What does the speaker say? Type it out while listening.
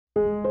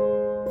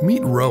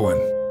Meet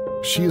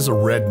Rowan. She is a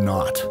red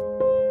knot.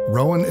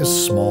 Rowan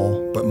is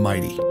small but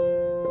mighty.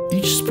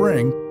 Each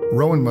spring,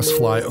 Rowan must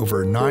fly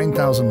over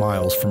 9,000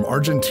 miles from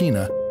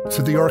Argentina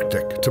to the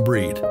Arctic to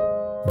breed.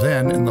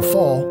 Then, in the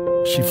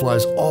fall, she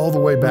flies all the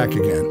way back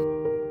again.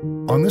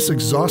 On this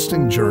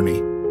exhausting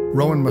journey,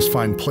 Rowan must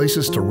find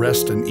places to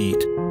rest and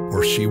eat,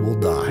 or she will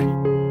die.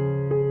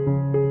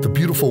 The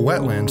beautiful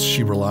wetlands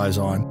she relies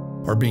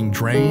on are being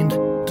drained,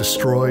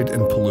 destroyed,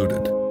 and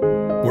polluted.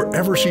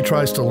 Wherever she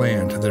tries to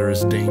land, there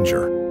is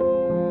danger,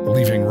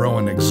 leaving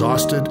Rowan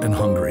exhausted and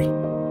hungry.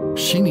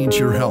 She needs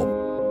your help.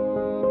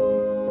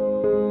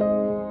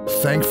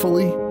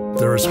 Thankfully,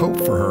 there is hope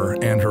for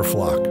her and her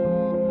flock.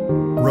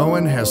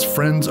 Rowan has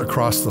friends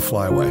across the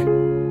Flyway.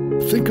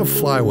 Think of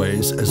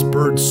flyways as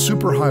bird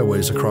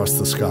superhighways across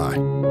the sky.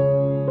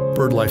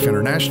 Birdlife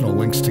International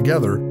links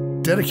together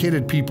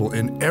dedicated people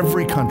in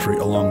every country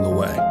along the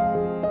way.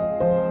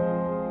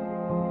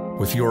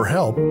 With your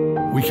help,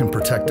 we can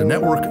protect a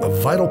network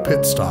of vital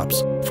pit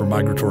stops for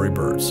migratory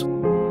birds.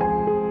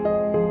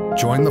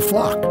 Join the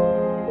flock.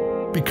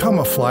 Become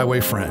a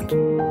Flyway friend.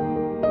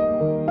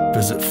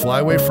 Visit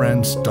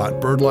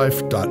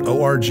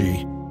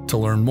flywayfriends.birdlife.org to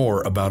learn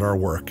more about our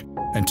work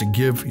and to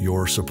give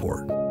your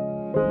support.